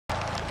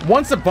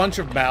Once a bunch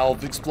of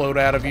mouths explode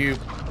out of you,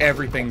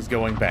 everything's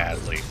going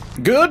badly.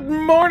 Good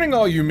morning,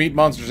 all you meat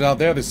monsters out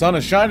there. The sun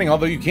is shining,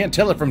 although you can't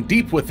tell it from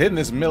deep within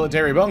this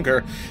military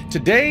bunker.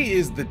 Today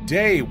is the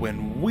day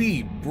when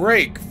we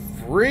break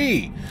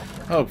free.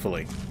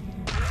 Hopefully.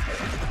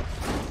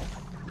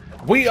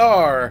 We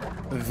are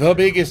the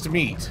biggest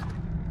meat.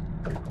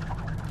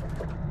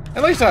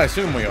 At least I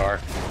assume we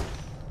are.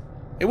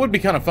 It would be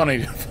kind of funny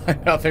to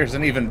find out there's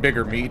an even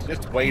bigger meat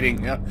just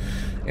waiting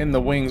in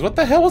the wings. What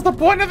the hell was the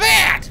point of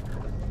that?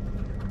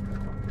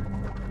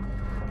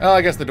 Oh,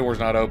 I guess the door's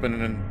not open,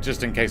 and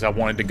just in case I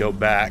wanted to go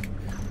back.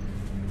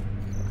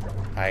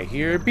 I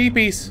hear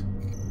beepies.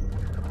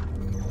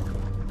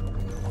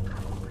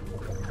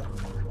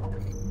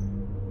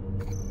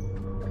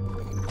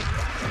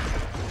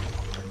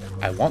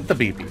 I want the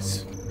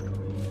beepies.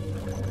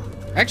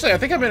 Actually, I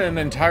think I'm in an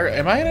entire...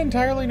 Am I in an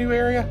entirely new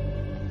area?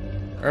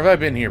 Or have I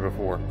been here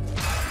before?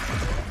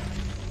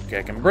 Okay,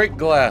 I can break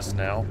glass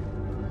now.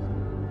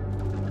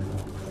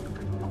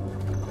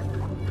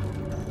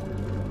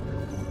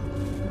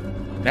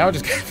 Now I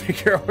just gotta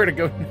figure out where to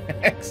go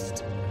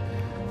next.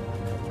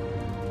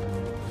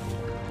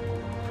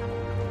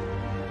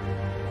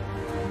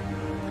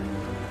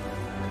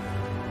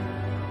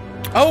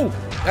 Oh,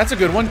 that's a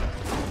good one.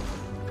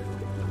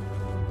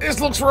 This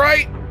looks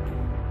right.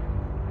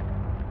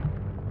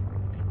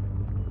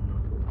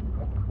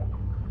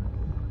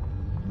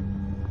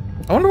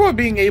 I wonder what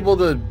being able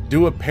to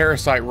do a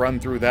parasite run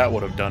through that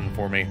would have done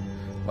for me.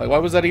 Like, why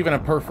was that even a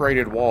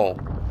perforated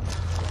wall?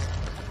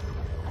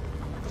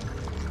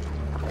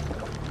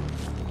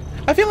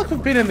 I feel like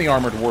we've been in the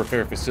armored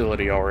warfare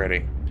facility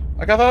already.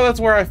 Like, I thought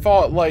that's where I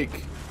fought,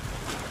 like,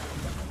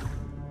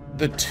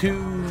 the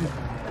two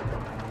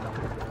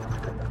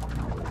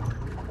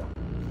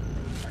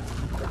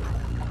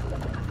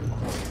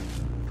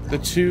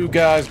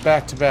guys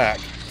back to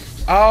back.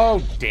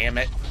 Oh, damn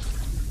it.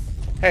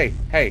 Hey,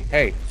 hey,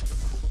 hey.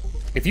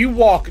 If you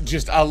walk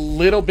just a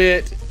little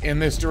bit in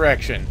this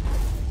direction,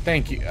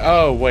 thank you.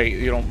 Oh, wait,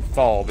 you don't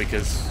fall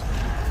because...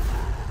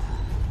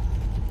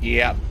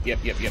 Yep.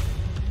 Yep,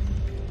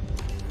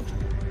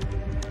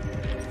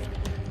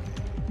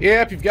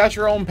 you've got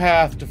your own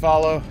path to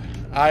follow.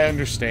 I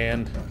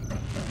understand.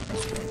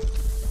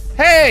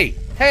 Hey!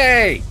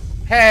 Hey!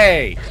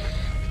 Hey!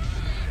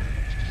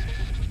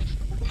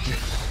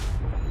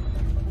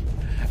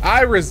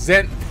 I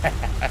resent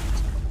that.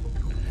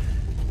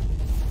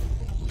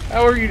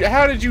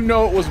 How did you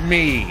know it was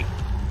me?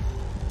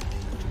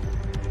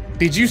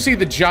 Did you see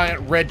the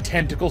giant red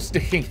tentacle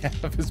sticking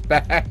out of his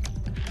back?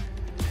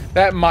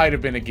 That might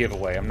have been a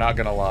giveaway, I'm not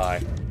gonna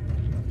lie.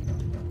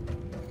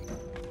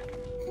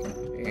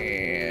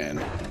 And...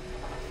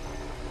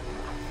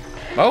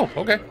 Oh,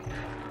 okay.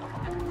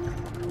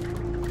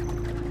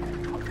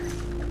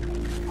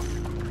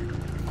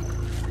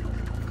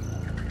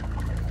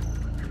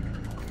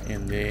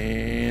 And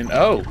then...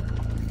 Oh!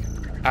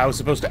 I was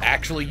supposed to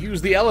actually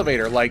use the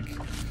elevator like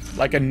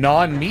a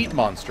non-meat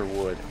monster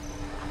would.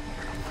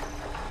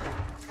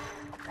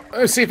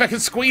 Let's see if I can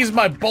squeeze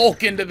my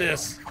bulk into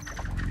this.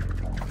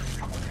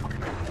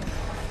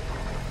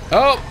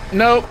 Oh,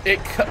 nope,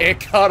 it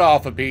cut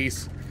off a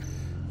piece.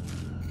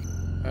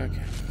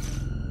 Okay.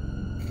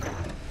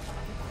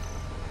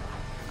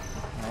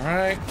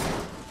 Alright.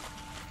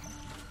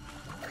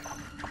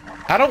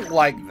 I don't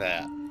like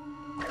that.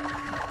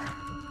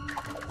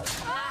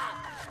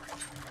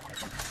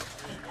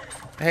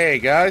 Hey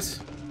guys.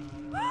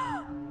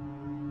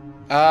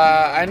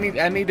 I need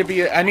to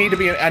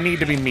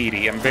be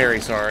meaty. I'm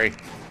very sorry.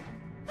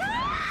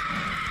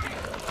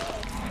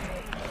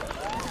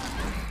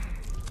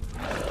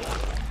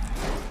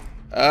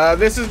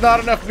 This is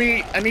not enough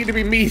meat. I need to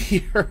be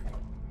meatier.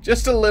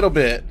 Just a little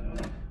bit.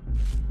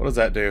 What does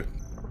that do?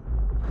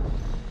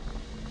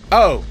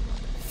 Oh.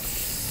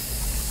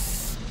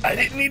 I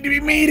didn't need to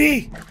be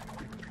meaty.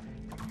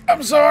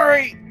 I'm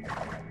sorry.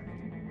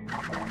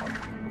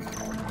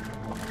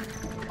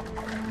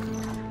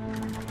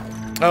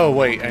 Oh,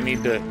 wait, I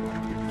need to...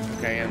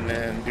 Okay, and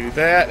then do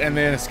that, and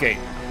then escape.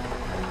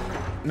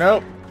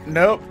 Nope,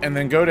 nope, and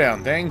then go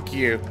down. Thank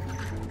you.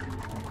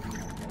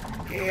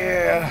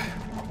 Yeah.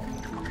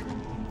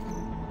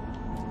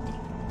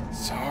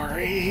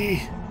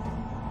 Sorry.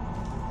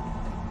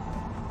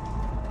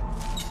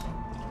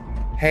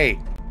 Hey,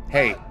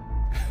 hey.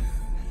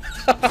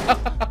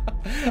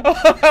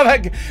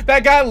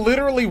 that guy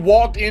literally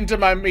walked into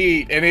my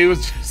meat, and he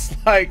was just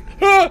like...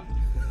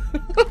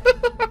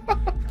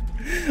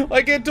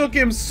 Like, it took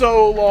him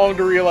so long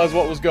to realize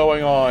what was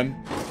going on.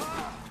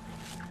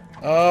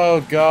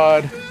 Oh,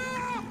 God.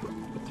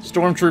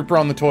 Stormtrooper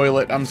on the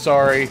toilet. I'm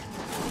sorry.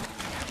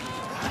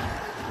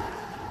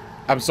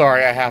 I'm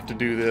sorry, I have to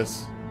do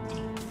this.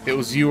 It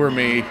was you or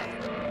me.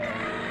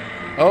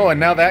 Oh, and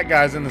now that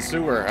guy's in the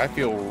sewer. I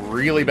feel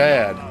really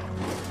bad.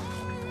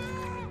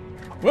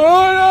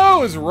 Oh,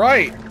 no, it's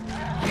right.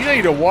 You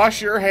need to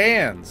wash your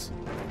hands.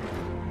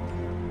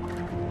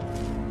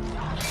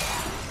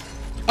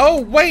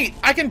 Oh wait,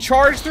 I can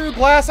charge through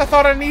glass. I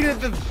thought I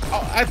needed the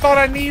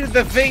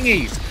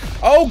thingies.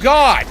 Oh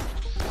God.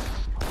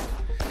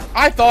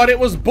 I thought it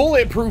was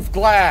bulletproof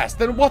glass.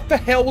 Then what the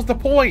hell was the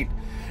point?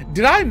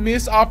 Did I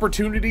miss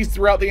opportunities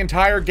throughout the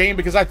entire game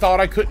because I thought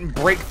I couldn't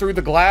break through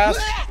the glass?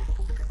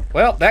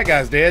 Well, that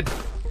guy's dead.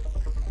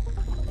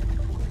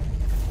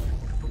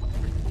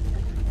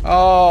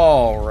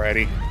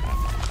 Alrighty.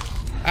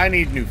 I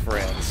need new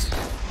friends.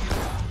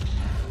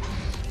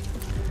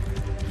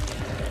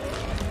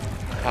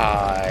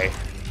 Hi.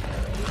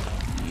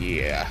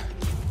 Yeah.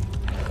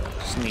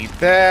 Just need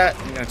that.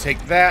 I'm gonna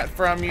take that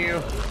from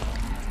you.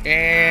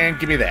 And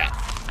give me that.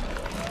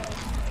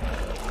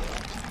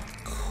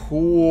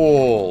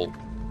 Cool.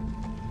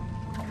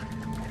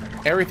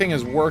 Everything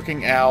is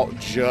working out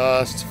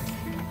just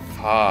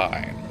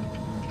fine.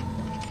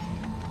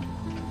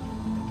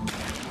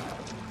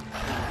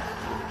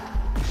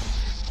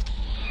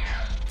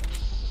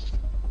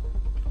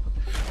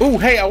 Ooh,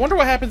 hey, I wonder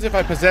what happens if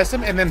I possess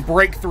him and then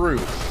break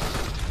through.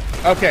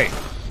 Okay.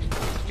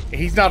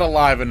 He's not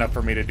alive enough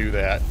for me to do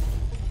that.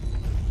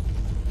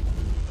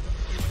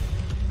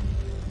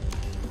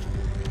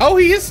 Oh,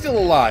 he is still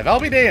alive. I'll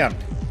be damned.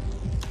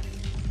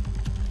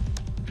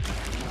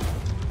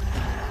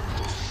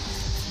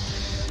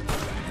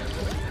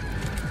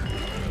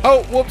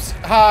 Oh, whoops.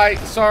 Hi.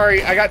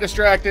 Sorry, I got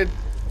distracted.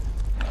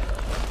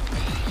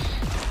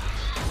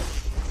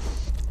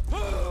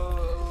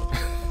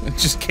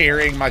 Just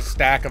carrying my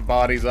stack of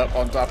bodies up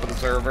on top of the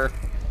server.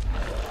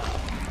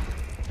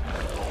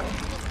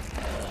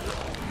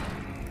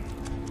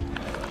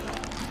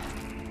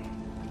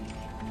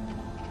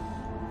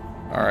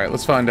 Alright,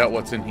 let's find out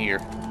what's in here.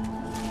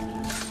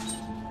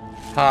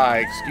 Hi,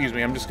 excuse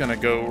me, I'm just gonna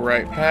go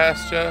right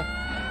past ya.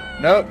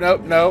 Nope,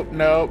 nope, nope,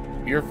 nope.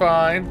 You're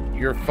fine.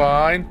 You're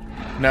fine.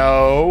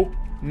 No.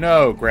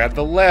 No, grab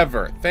the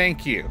lever.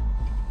 Thank you.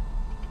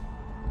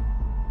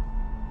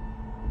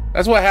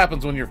 That's what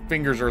happens when your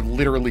fingers are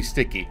literally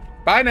sticky.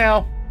 Bye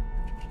now.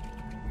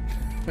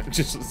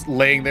 Just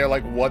laying there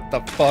like, what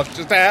the fuck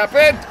just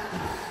happened?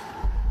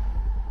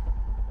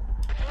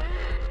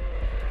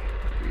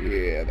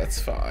 Yeah, that's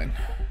fine.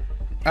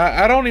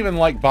 I don't even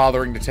like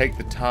bothering to take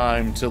the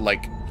time to,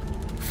 like,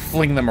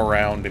 fling them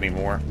around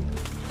anymore.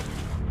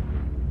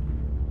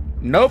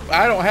 Nope,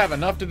 I don't have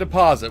enough to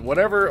deposit.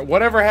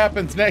 Whatever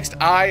happens next,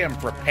 I am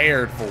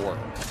prepared for.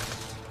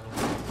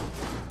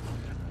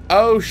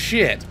 Oh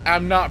shit,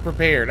 I'm not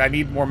prepared. I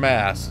need more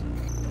mass.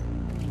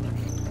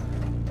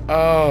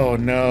 Oh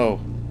no.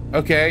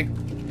 Okay.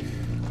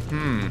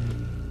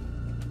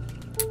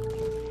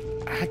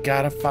 I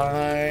gotta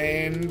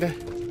find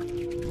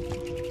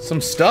some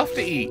stuff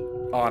to eat,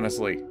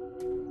 honestly.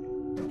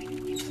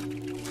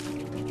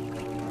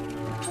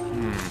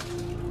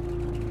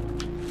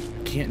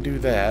 Can't do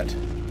that.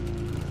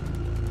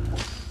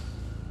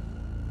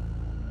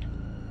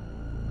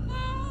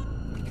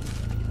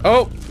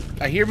 Oh,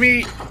 I hear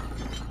meat.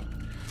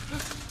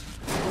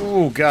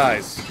 Ooh,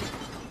 guys.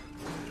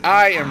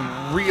 I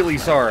am really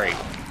sorry.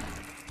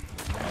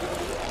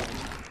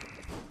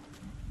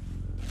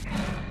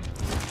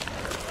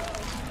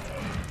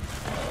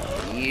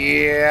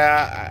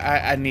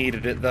 Yeah, I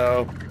needed it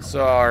though.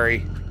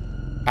 Sorry.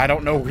 I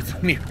don't know where the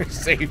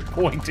nearest save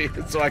point is,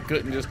 so I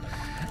couldn't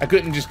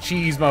just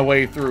cheese my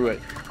way through it.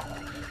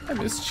 I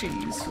miss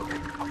cheese.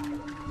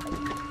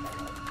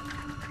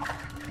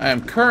 I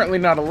am currently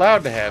not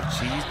allowed to have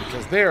cheese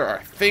because there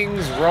are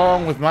things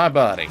wrong with my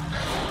body.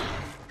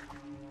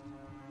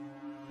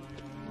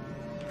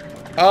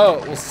 Oh,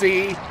 well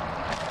see?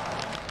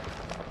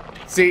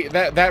 See,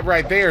 that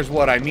right there is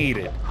what I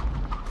needed.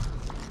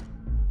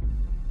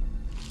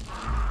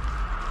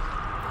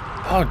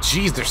 Oh,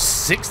 geez, there's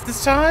 6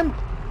 this time?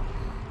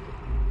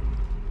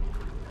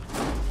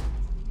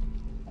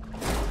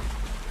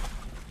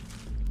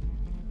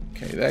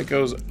 Okay, that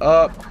goes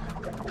up.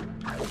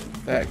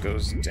 That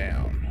goes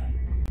down.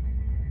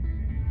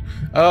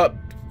 Up.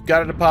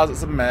 Gotta deposit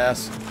some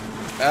mass.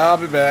 I'll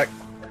be back.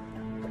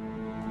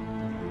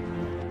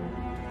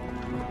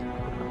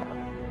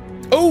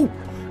 Oh!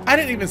 I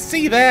didn't even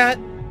see that!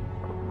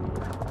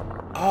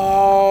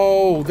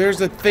 Oh, there's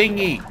a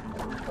thingy.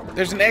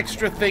 There's an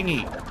extra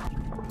thingy.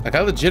 Like,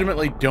 I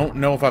legitimately don't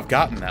know if I've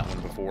gotten that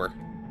one before.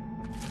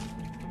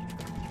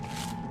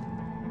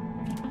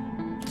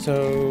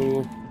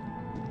 So...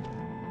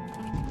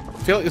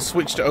 I feel like the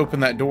switch to open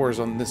that door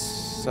is on this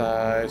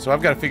side, so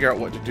I've got to figure out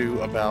what to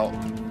do about...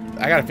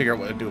 I got to figure out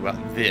what to do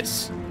about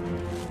this.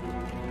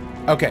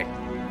 Okay.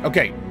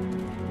 Okay.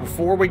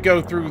 Before we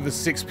go through the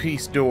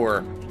 6-piece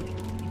door,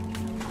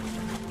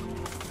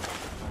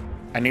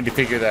 I need to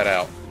figure that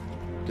out.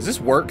 Does this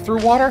work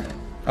through water?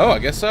 Oh, I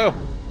guess so.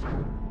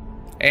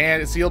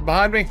 And it's sealed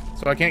behind me,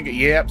 so I can't get...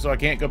 Yep, so I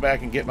can't go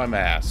back and get my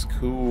mask.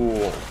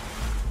 Cool.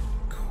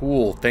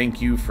 Cool.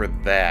 Thank you for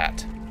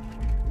that.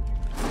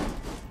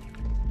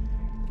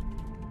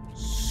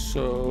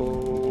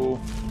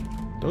 So...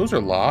 those are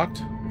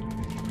locked.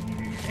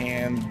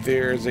 And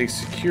there's a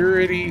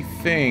security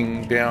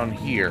thing down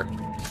here.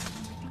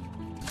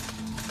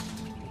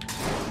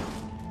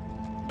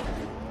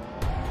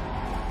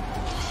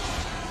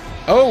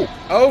 Oh!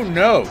 Oh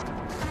no!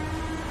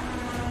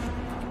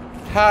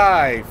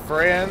 Hi,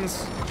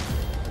 friends.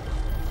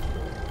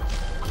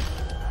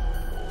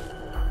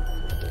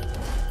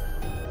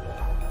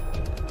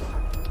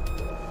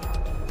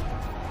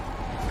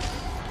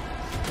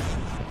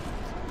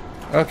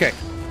 Okay.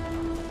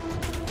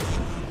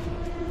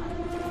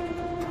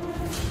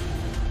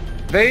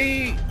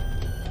 They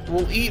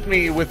will eat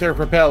me with their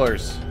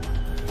propellers.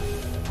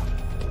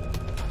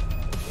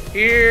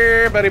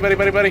 Here, buddy, buddy,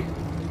 buddy, buddy.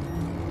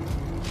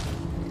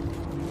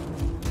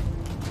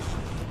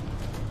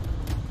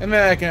 And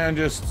then I can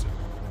just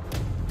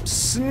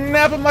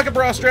snap him like a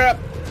bra strap.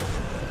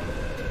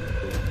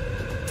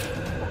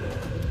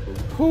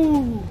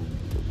 Whew.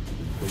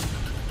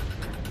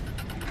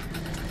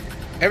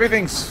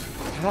 Everything's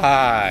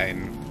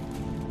fine.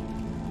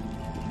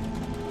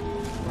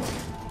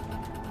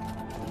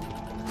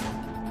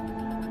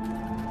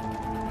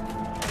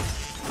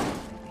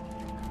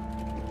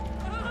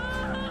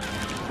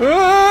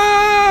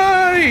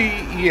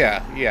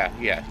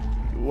 Yeah.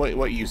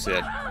 What you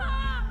said.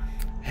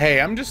 Hey,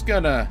 I'm just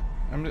gonna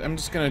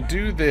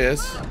do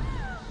this,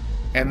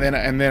 and then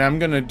I'm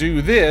gonna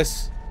do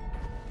this,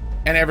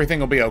 and everything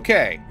will be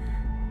okay.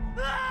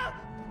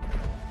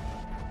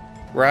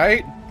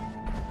 Right?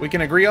 We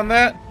can agree on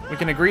that? We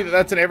can agree that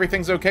that's an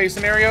everything's okay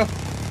scenario?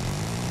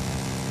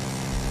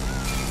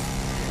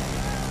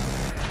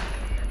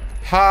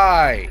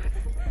 Hi.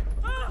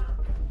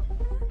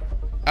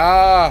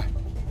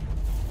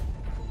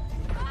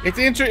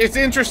 It's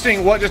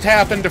interesting what just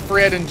happened to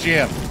Fred and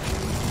Jim.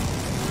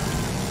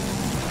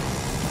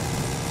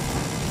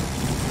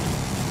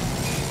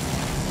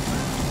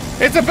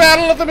 It's a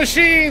battle of the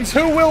machines!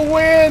 Who will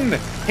win?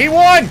 He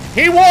won!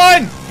 He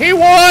won! He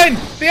won!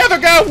 The other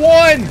guy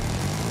won!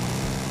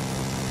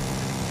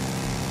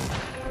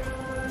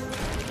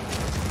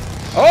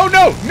 Oh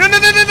no!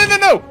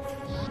 No!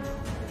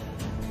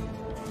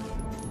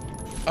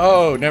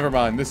 Oh, never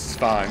mind. This is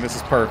fine. This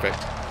is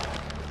perfect.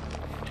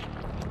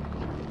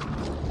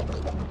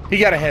 He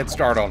got a head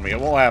start on me. It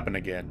won't happen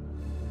again.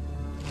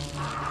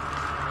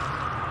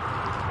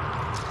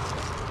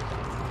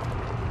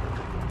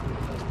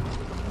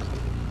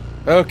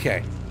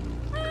 Okay.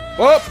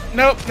 Whoop!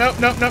 Nope.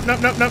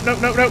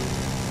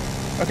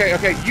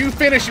 Okay. You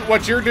finish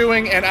what you're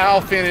doing, and I'll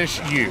finish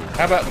you.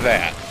 How about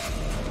that?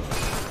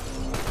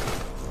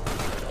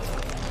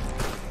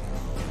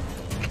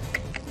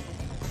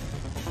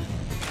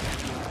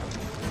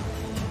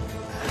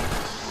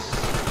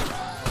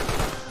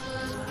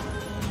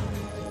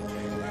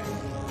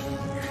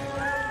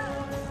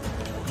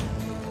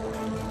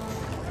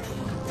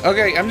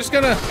 Okay, I'm just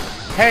gonna...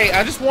 Hey,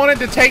 I just wanted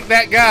to take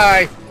that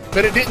guy,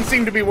 but it didn't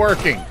seem to be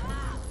working,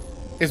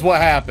 is what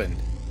happened.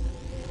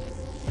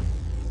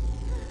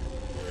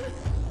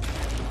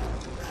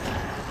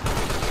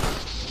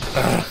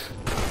 Ugh.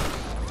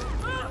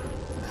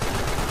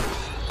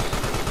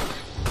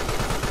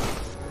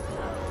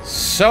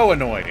 So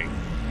annoying.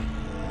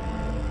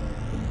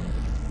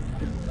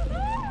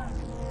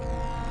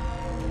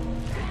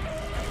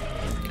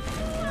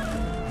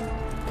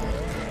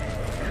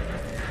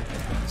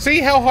 See,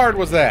 how hard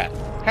was that?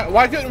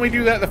 Why couldn't we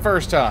do that the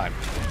first time?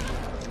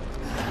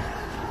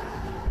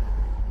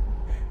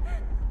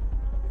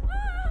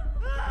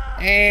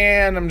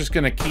 And I'm just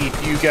gonna keep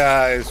you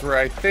guys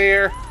right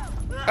there.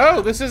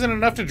 Oh, this isn't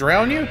enough to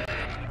drown you?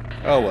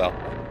 Oh well.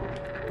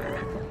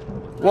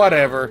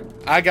 Whatever.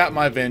 I got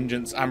my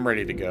vengeance. I'm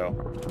ready to go.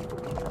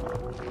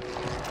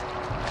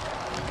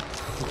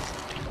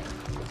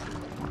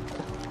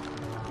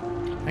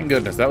 Thank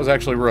goodness, that was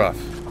actually rough.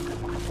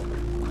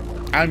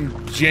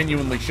 I'm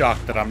genuinely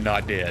shocked that I'm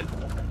not dead.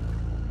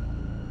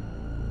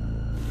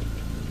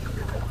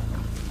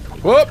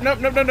 Whoop!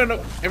 Nope.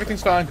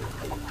 Everything's fine.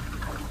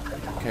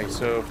 Okay,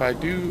 so if I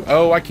do...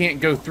 Oh, I can't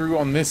go through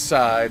on this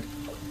side.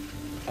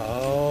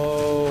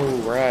 Oh,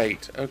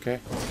 right.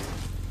 Okay.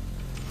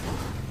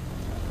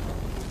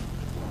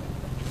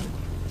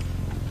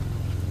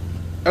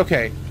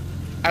 Okay.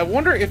 I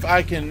wonder if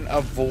I can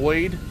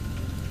avoid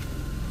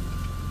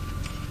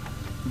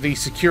the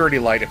security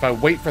light if I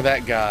wait for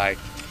that guy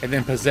and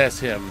then possess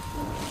him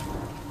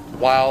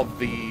while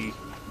the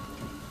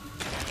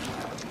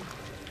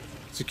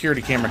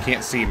security camera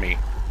can't see me.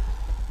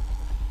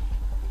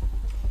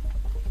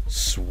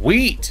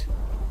 Sweet!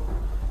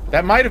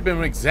 That might have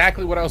been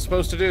exactly what I was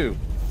supposed to do.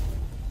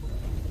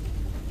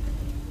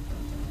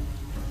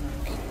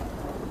 Okay.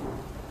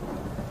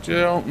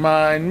 Don't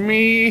mind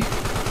me.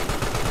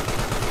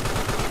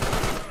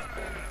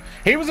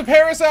 He was a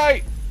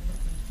parasite!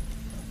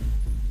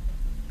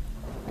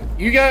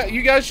 You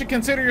guys should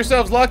consider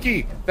yourselves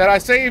lucky that I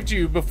saved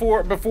you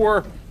before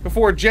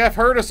Jeff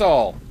hurt us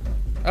all.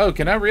 Oh,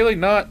 can I really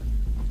not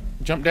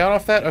jump down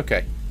off that?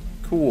 Okay,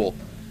 cool.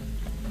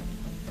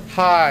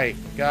 Hi,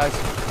 guys.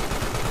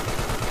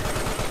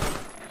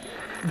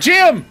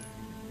 Jim!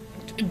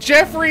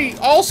 Jeffrey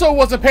also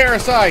was a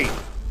parasite.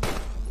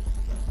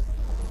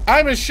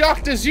 I'm as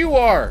shocked as you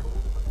are.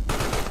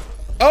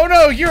 Oh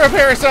no, you're a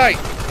parasite.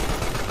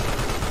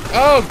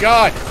 Oh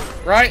God,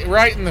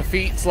 right in the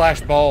feet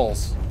 /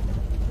 balls.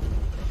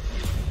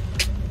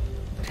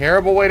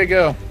 Terrible way to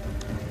go.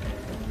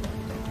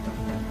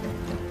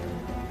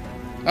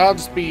 I'll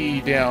just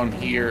be down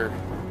here.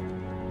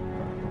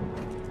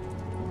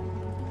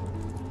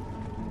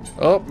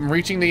 Oh, I'm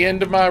reaching the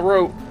end of my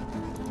rope.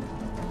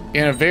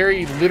 In a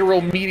very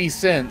literal, meaty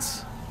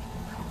sense.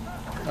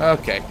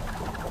 Okay.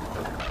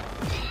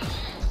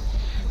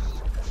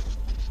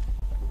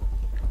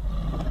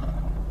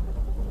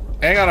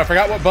 Hang on, I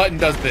forgot what button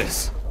does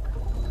this.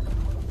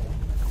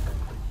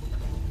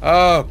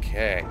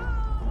 Okay.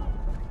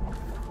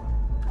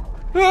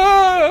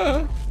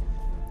 Ah!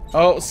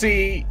 Oh,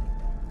 see,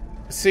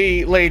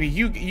 lady,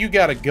 you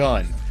got a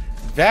gun.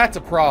 That's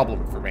a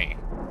problem for me.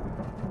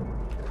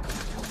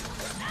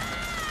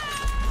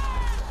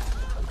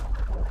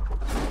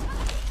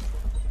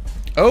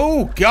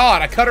 Oh,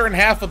 God, I cut her in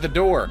half with the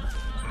door.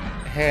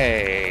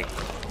 Hey.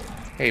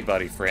 Hey,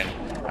 buddy friend.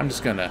 I'm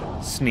just gonna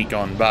sneak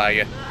on by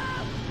you.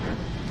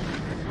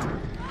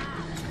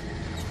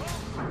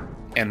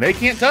 And they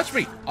can't touch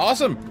me.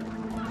 Awesome.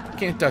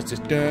 Can't touch this.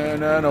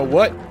 No,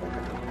 what?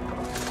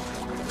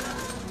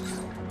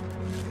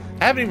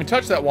 I haven't even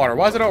touched that water.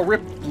 Why is it all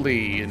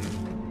ripply? And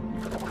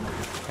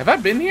have I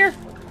been here?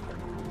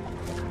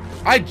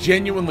 I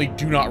genuinely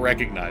do not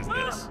recognize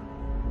this.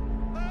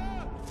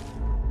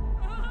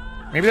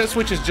 Maybe that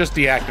switch is just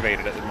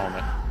deactivated at the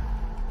moment.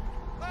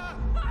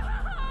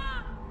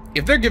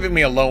 If they're giving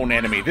me a lone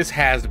enemy, this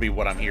has to be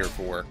what I'm here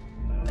for.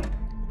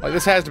 Like,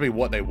 this has to be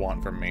what they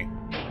want from me.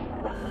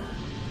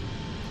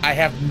 I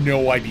have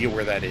no idea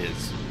where that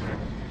is.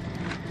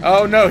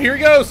 Oh no, here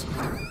he goes!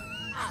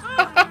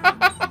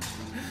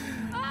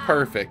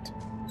 Perfect.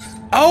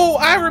 Oh,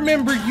 I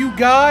remember you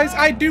guys!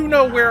 I do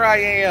know where I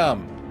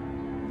am!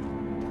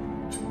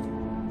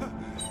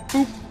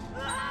 Boop.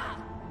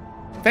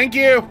 Thank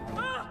you!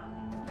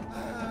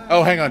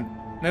 Oh, hang on.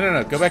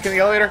 No. Go back in the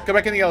elevator. Go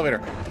back in the elevator.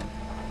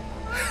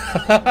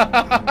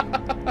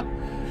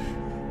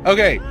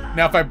 Okay,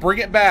 now if I bring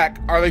it back,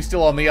 are they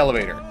still on the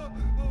elevator?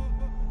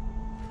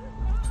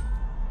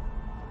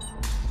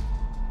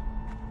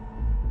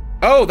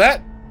 Oh,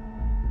 that...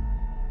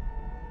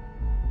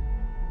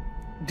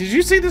 Did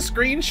you see the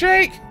screen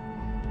shake?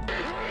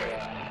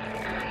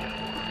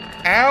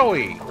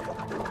 Owie.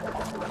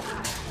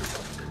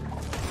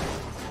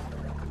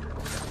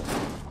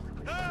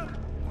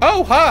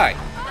 Oh, hi.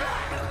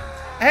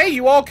 Hey,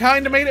 you all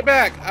kind of made it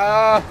back.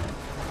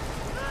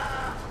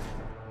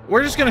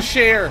 We're just gonna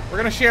share. We're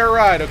gonna share a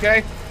ride,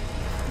 okay?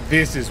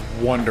 This is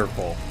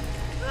wonderful.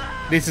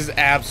 This is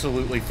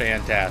absolutely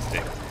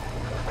fantastic.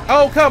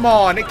 Oh, come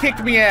on. It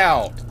kicked me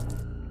out.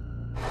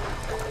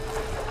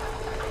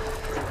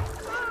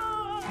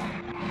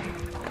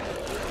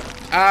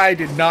 I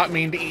did not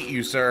mean to eat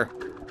you, sir.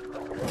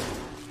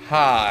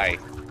 Hi.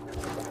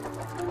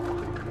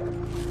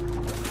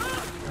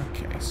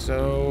 Okay,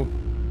 so...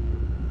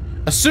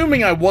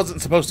 Assuming I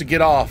wasn't supposed to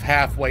get off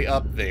halfway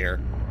up there.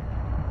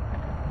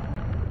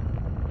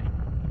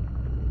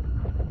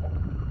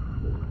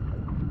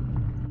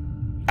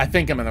 I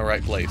think I'm in the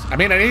right place. I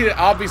mean,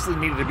 obviously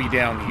needed to be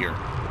down here.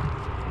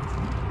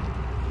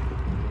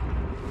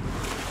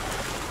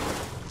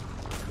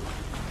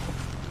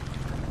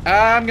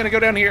 I'm gonna go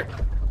down here.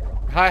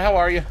 Hi, how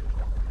are you?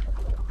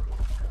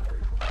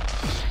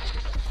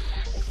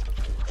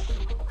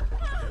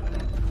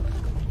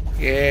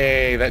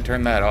 Yay, that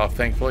turned that off,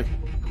 thankfully.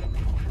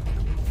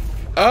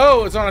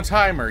 Oh, it's on a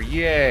timer.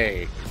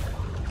 Yay.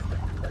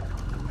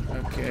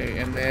 Okay,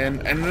 and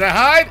then I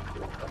hide.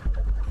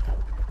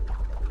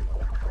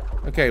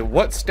 Okay,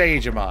 what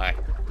stage am I?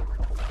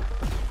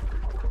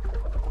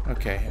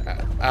 Okay,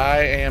 I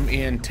am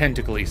in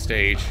tentacly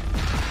stage.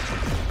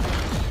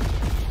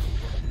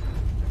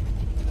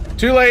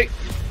 Too late.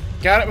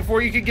 Got it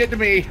before you could get to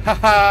me.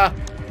 Haha.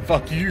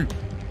 Fuck you.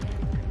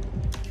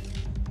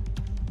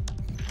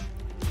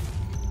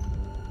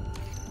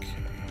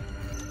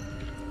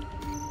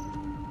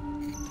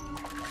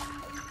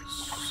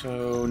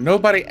 So,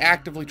 nobody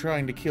actively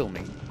trying to kill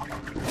me.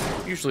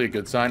 Usually a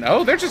good sign.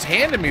 Oh, they're just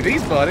handing me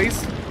these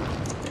buddies.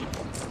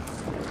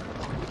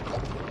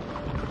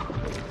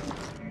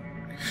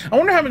 I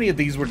wonder how many of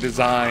these were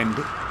designed,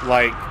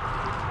 like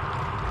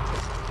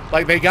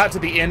they got to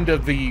the end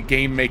of the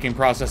game-making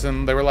process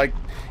and they were like,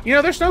 you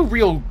know, there's no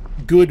real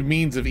good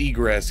means of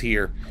egress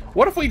here.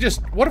 What if we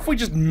just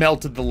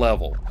melted the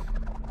level?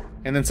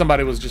 And then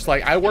somebody was just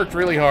like, I worked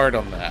really hard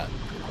on that.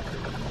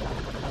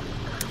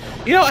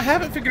 You know, I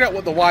haven't figured out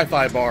what the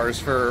Wi-Fi bars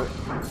for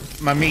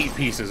my meat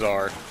pieces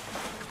are.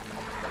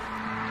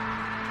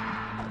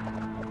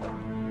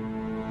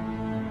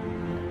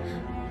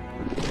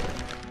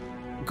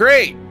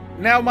 Great!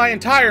 Now my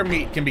entire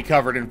meat can be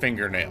covered in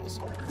fingernails.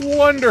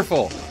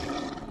 Wonderful!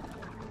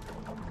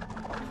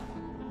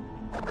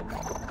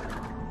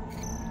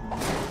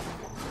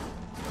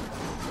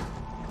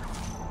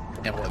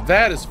 And what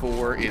that is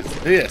for is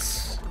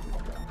this.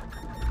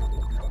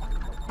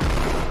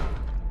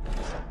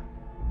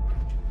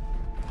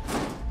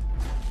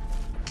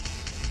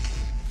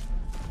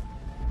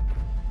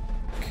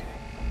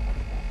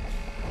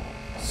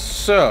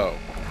 So,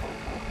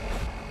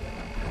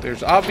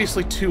 there's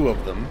obviously two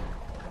of them.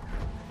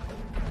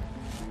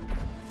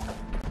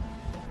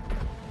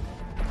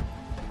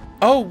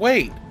 Oh,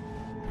 wait.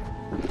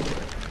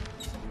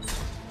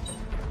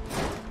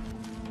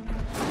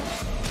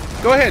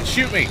 Go ahead,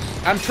 shoot me.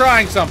 I'm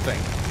trying something.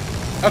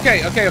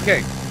 Okay, okay,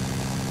 okay.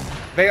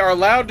 They are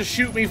allowed to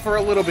shoot me for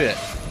a little bit.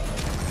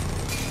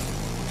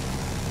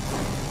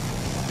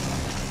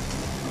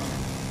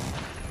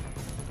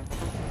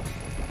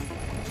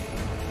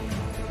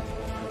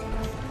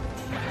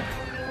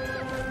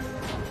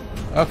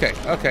 Okay,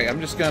 okay, I'm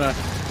just gonna...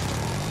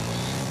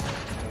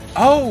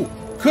 Oh!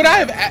 Could I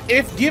have,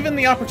 if given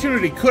the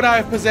opportunity, could I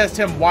have possessed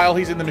him while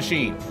he's in the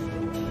machine?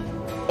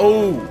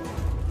 Oh.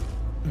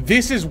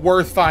 This is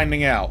worth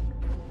finding out.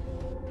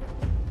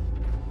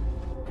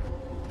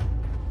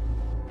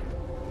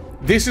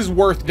 This is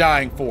worth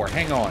dying for.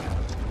 Hang on.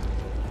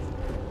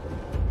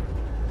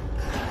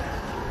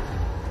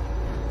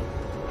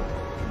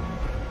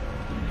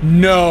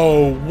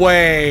 No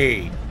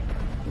way.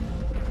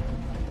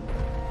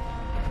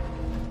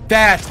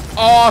 That's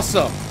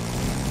awesome.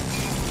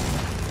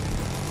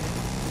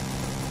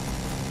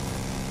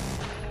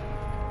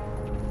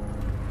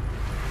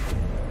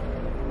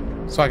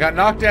 So I got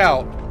knocked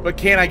out, but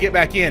can I get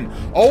back in?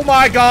 Oh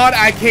my god,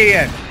 I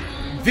can.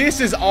 This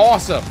is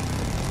awesome.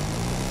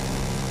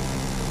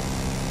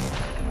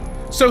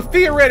 So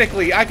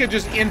theoretically, I could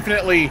just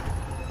infinitely...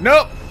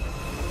 Nope.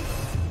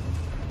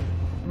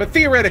 But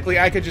theoretically,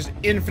 I could just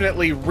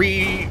infinitely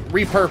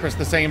repurpose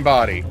the same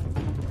body.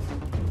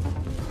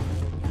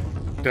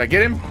 Did I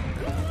get him?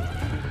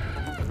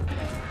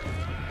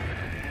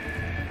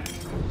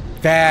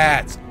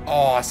 That's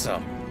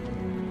awesome.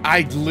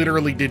 I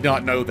literally did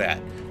not know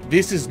that.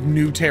 This is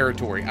new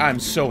territory. I'm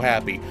so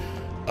happy.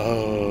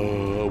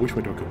 Which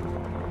way do I go?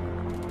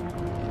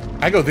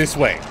 I go this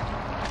way.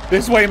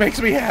 This way makes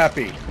me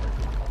happy.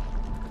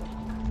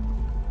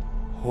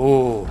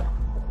 Oh.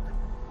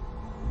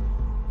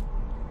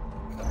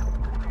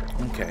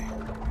 Okay.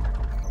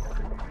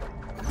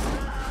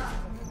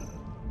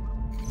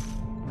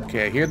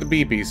 Okay, I hear the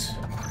beepies.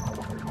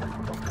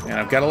 And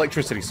I've got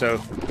electricity,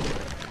 so...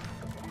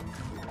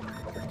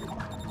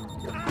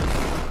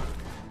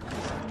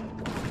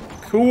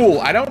 Cool.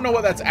 I don't know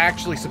what that's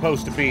actually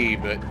supposed to be,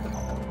 but...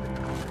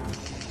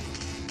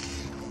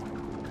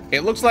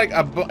 It looks like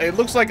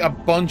a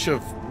bunch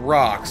of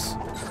rocks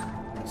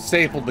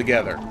stapled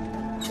together.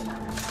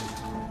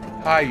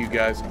 Hi, you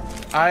guys.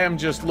 I am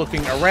just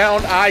looking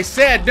around. I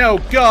said no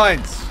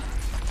guns!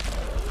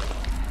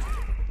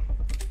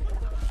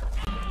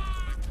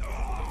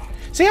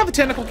 See how the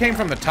tentacle came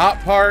from the top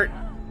part?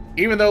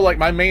 Even though, like,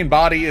 my main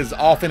body is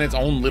off in its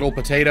own little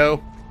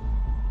potato?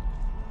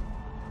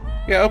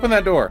 Yeah, open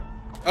that door.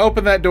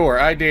 Open that door.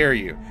 I dare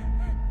you.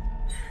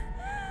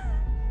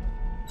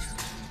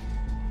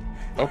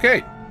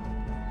 Okay.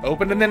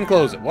 Open and then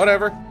close it.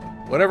 Whatever.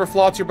 Whatever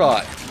floats your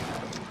butt.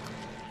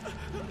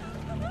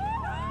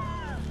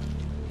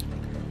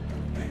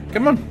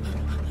 Come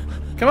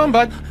on. Come on,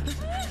 bud.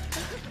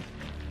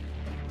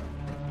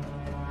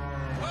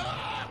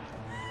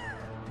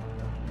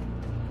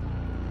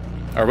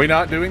 Are we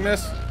not doing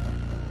this?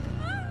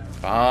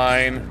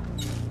 Fine.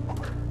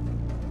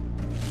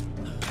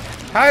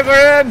 Hi,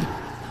 friend!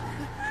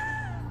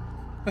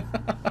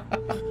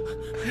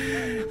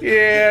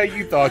 Yeah,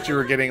 you thought you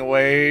were getting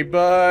away,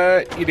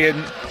 but you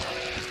didn't.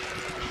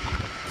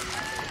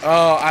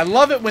 Oh, I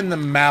love it when the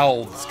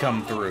mouths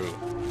come through.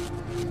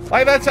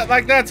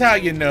 That's how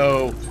you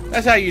know.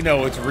 That's how you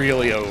know it's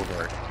really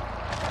over.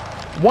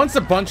 Once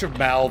a bunch of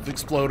mouths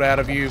explode out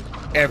of you,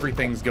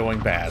 everything's going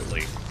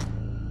badly.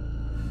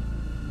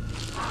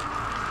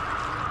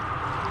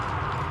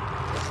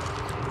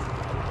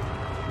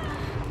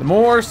 The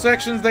more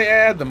sections they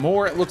add, the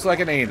more it looks like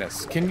an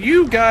anus. Can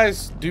you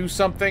guys do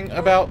something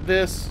about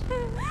this?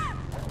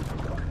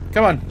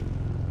 Come on.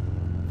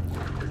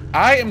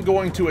 I am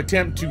going to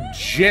attempt to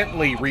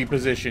gently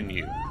reposition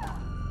you.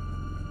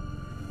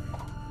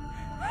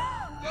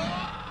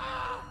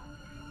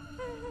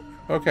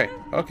 Okay,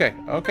 okay,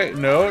 okay.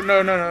 No,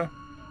 no, no, no.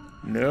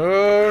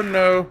 No,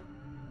 no.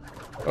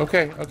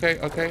 Okay, okay,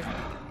 okay.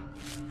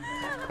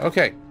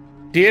 Okay.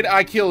 Did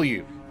I kill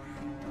you?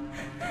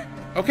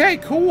 Okay,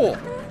 cool.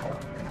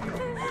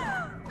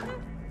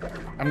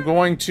 I'm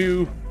going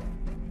to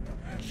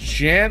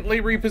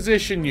gently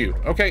reposition you.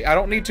 Okay, I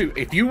don't need to.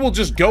 If you will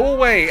just go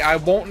away, I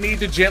won't need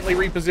to gently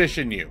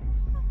reposition you.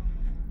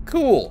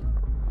 Cool.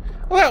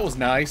 Well, that was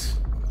nice.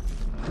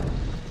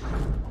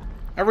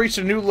 I reached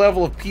a new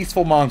level of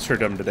peaceful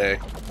monsterdom today.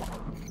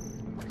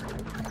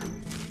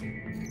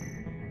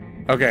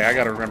 Okay, I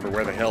gotta remember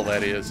where the hell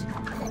that is.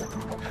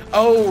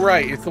 Oh,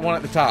 right, it's the one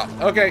at the top.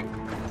 Okay.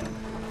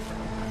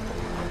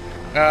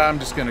 I'm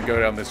just gonna go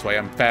down this way.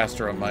 I'm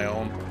faster on my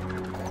own.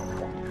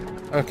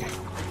 Okay.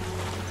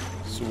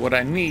 So what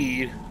I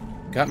need...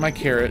 Got my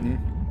Carrion.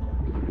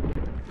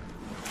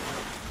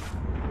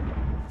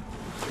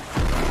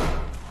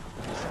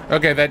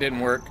 Okay, that didn't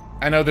work.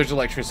 I know there's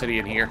electricity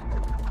in here.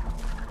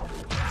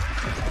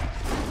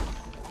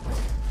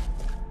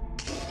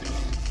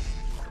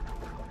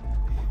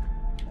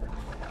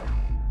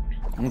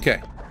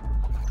 Okay.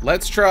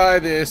 Let's try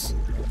this.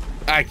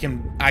 I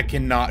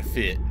cannot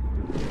fit.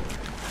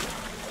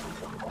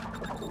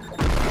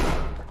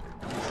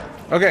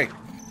 Okay.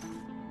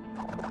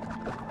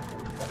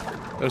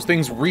 Those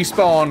things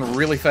respawn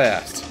really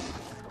fast.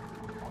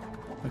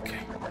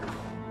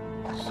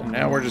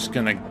 Now we're just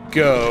gonna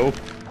go.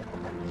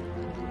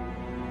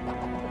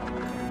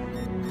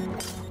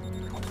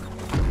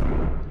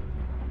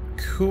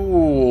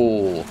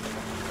 Cool.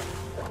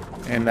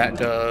 And that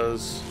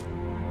does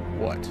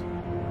what?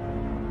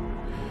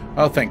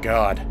 Oh, thank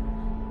God.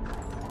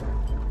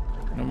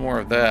 No more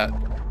of that.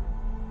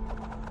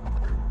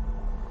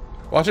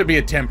 Watch it be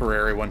a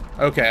temporary one.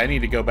 Okay, I need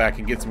to go back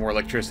and get some more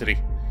electricity.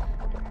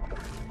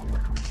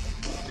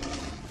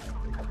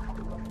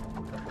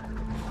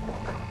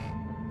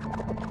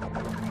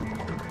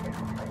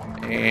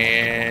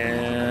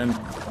 And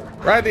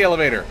ride the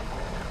elevator.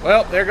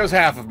 Well, there goes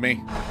half of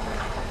me.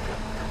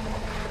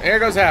 There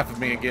goes half of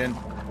me again.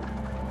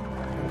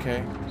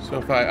 Okay, so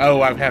if I...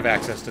 Oh, I have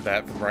access to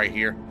that from right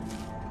here.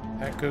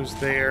 That goes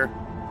there.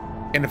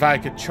 And if I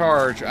could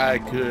charge, I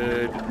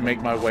could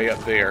make my way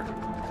up there.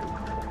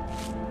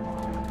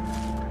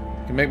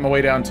 I can make my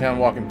way downtown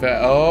walking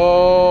fast.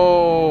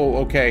 Oh,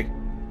 okay.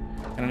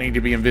 And I need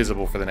to be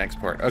invisible for the next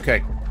part.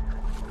 Okay.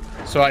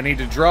 So I need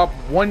to drop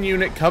one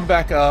unit, come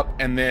back up,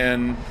 and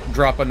then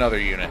drop another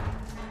unit.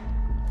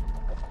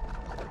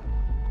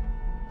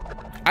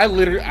 I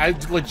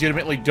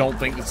legitimately don't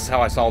think this is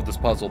how I solved this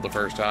puzzle the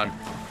first time.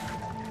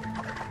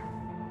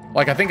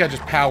 Like, I think I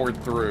just powered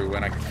through,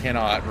 and I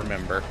cannot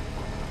remember.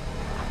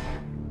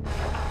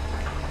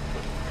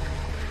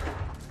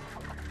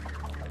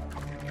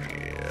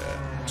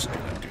 Yeah, I'm just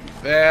gonna do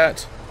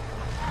that.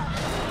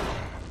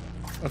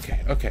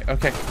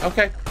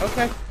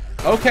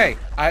 Okay,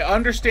 I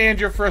understand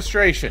your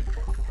frustration.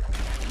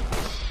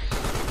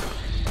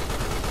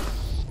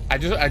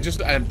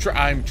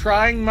 I'm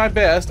trying my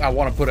best. I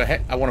want to put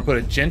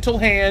a gentle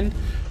hand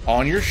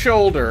on your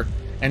shoulder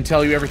and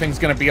tell you everything's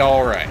gonna be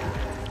all right.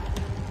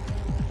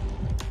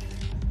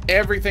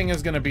 Everything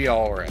is gonna be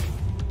all right.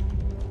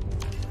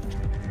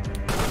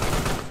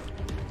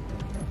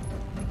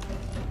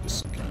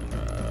 Just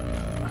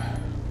gonna...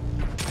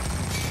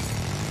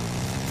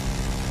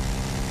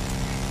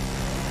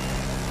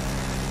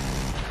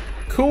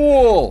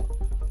 Cool.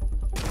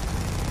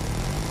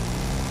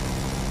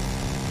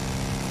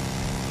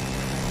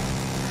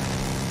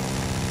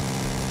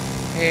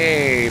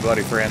 Hey,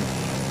 buddy friend.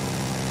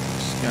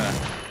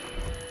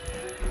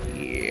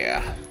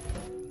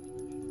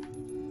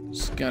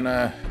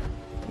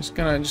 Just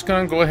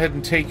gonna go ahead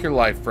and take your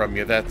life from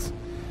you. That's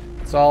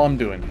all I'm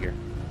doing here.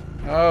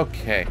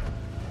 Okay.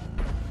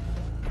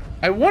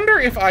 I wonder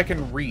if I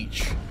can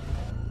reach.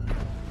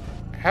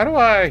 How do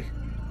I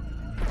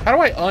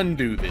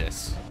undo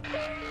this?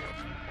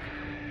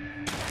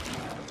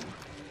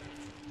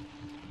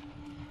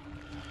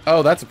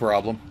 Oh, that's a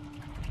problem.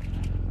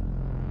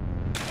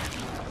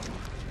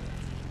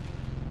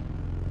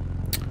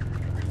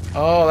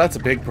 Oh, that's a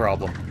big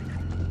problem.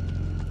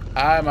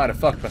 I might have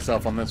fucked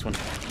myself on this one.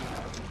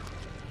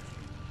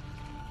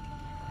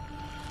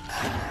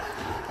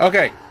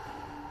 Okay.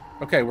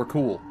 Okay, we're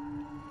cool.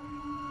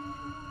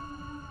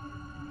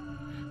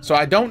 So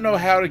I don't know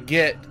how to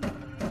get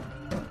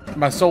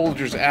my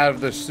soldiers out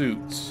of their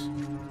suits.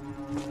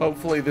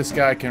 Hopefully this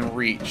guy can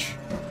reach.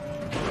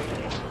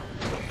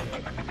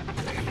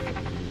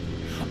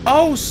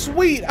 Oh,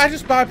 sweet! I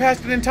just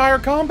bypassed an entire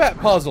combat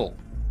puzzle.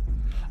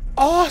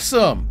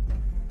 Awesome!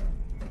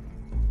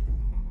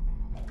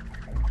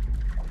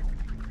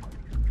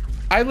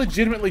 I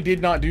legitimately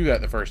did not do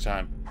that the first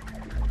time.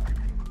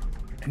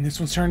 And this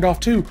one's turned off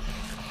too.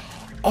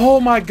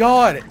 Oh my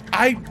god.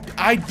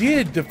 I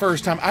did the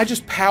first time. I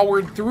just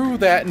powered through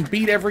that and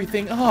beat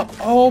everything up.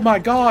 Oh my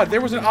god.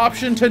 There was an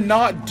option to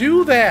not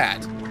do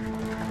that.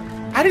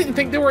 I didn't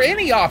think there were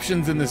any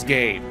options in this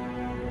game.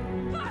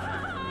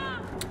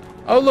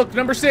 Oh look,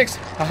 number 6.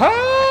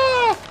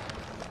 Haha!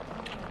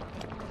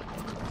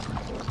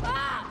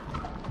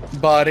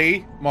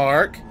 Buddy,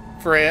 Mark,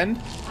 friend.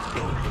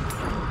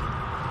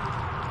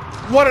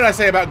 What did I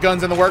say about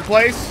guns in the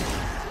workplace?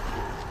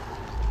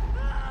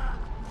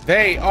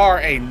 They are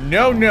a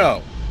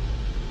no-no.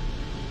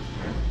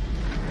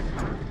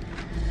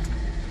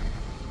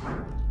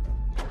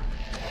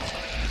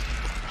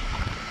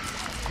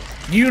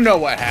 You know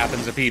what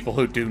happens to people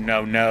who do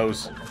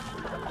no-nos.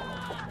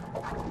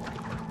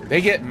 They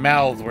get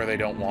mouths where they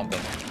don't want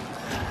them.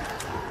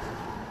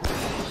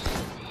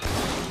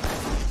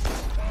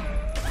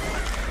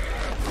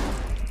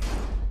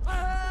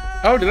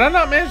 Oh, did I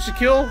not manage to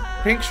kill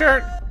Pink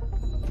Shirt?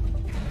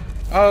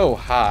 Oh,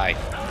 hi.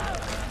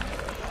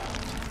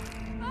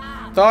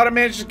 Thought I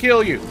managed to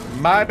kill you.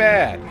 My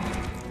bad.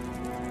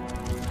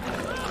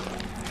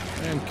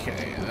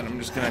 Okay, then I'm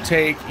just gonna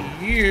take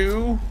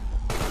you.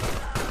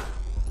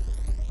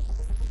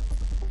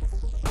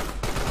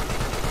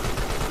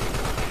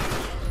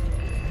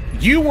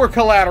 You were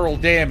collateral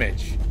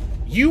damage.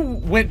 You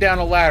went down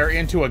a ladder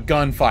into a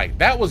gunfight.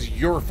 That was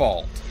your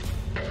fault.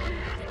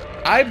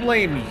 I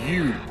blame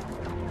you.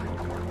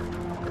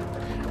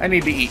 I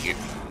need to eat you.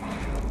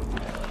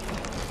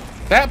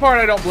 That part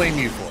I don't blame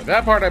you for.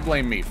 That part I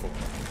blame me for.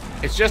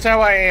 It's just how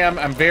I am.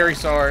 I'm very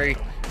sorry.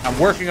 I'm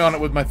working on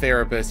it with my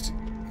therapist.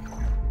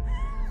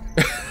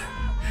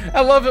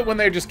 I love it when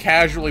they just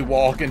casually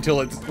walk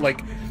until it's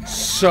like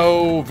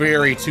so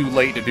very too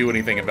late to do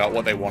anything about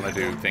what they want to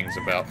do things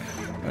about.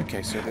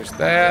 Okay, so there's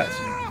that.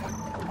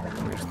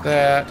 There's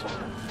that.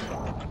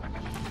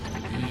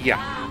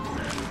 Yeah.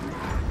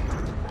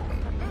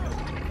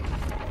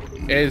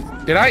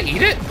 Did I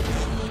eat it?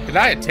 Did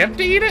I attempt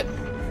to eat it?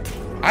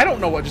 I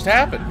don't know what just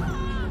happened.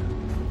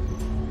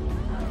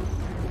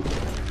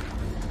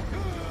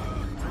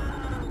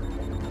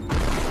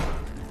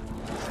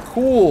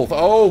 Cool.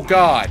 Oh,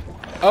 God.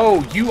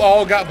 Oh, you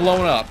all got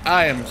blown up.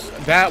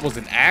 That was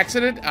an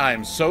accident. I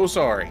am so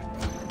sorry.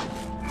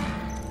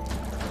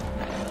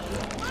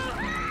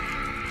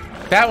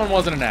 That one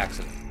wasn't an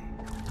accident.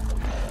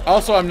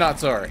 Also, I'm not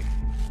sorry.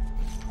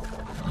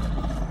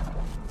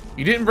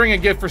 You didn't bring a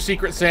gift for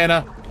Secret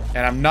Santa,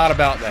 and I'm not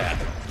about that.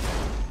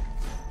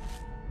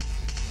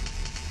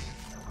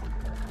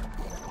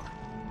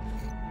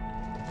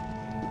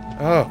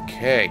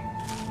 Okay.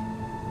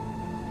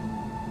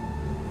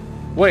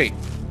 Wait.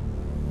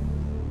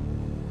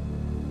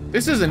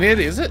 This isn't it,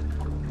 is it?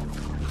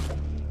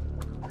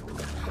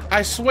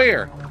 I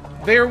swear.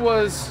 There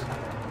was...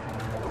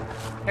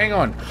 Hang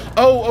on.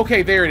 Oh,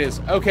 okay, there it is.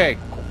 Okay.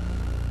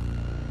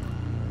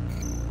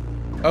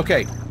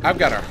 Okay, I've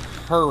got to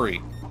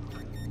hurry.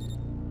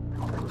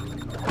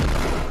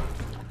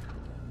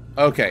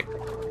 Okay.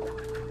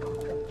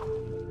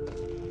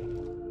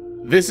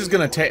 This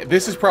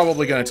is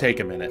probably gonna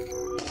take a minute.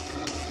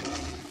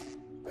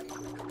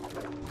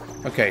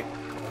 Okay.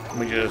 Let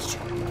me just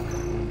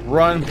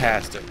run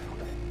past it.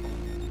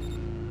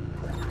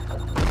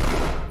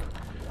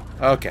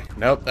 Okay.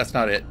 Nope, that's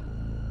not it.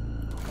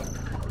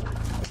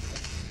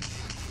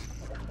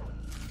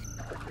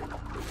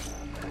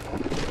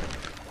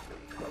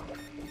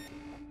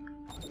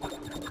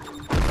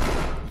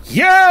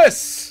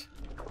 Yes!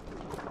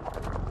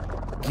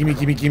 Gimme,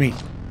 gimme, gimme.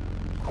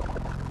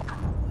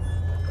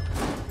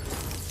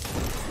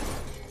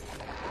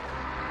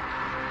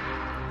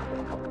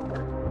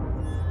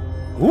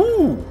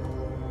 Ooh!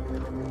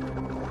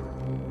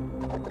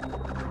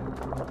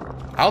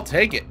 I'll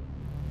take it.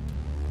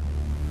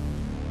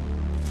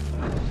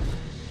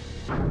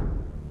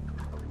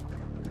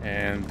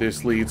 And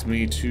this leads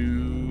me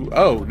to...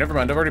 Oh, never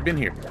mind. I've already been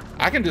here.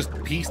 I can just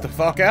piece the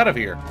fuck out of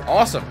here.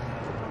 Awesome.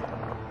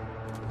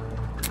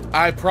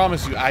 I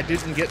promise you, I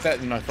didn't get that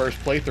in my first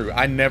playthrough.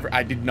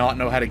 I did not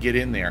know how to get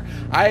in there.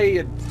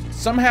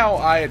 Somehow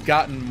I had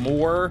gotten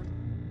more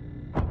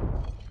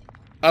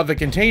of the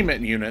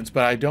containment units,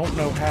 but I don't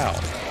know how.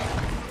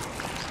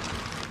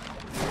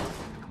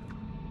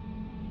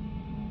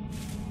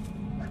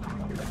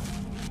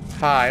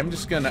 Hi, I'm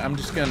just gonna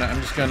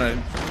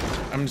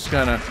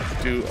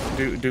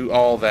do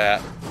all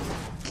that.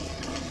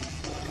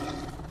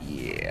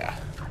 Yeah.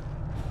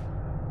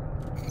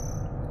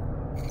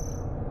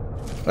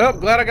 Well,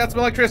 glad I got some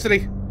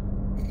electricity.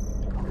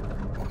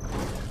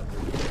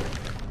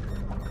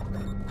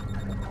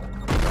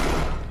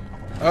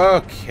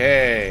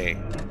 Okay.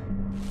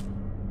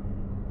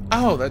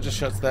 Oh, that just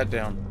shuts that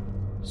down.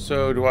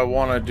 So, do I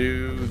want to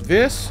do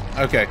this?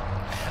 Okay.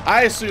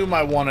 I assume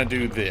I want to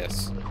do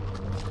this.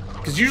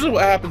 Because usually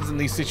what happens in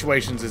these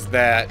situations is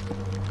that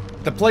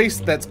the place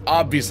that's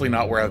obviously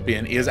not where I've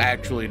been is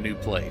actually a new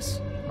place.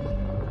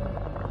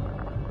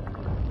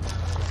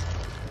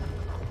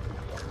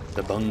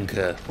 The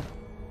bunker.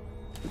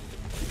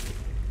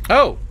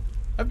 Oh!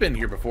 I've been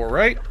here before,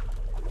 right?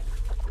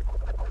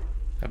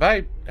 Have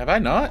I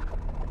not?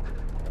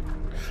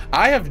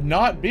 I have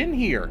not been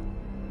here.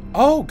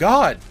 Oh,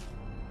 God.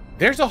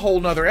 There's a whole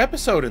nother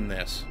episode in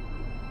this.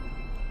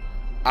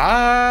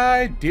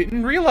 I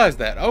didn't realize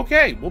that.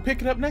 Okay, we'll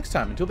pick it up next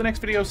time. Until the next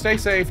video, stay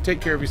safe,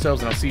 take care of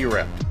yourselves, and I'll see you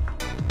around.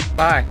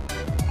 Bye.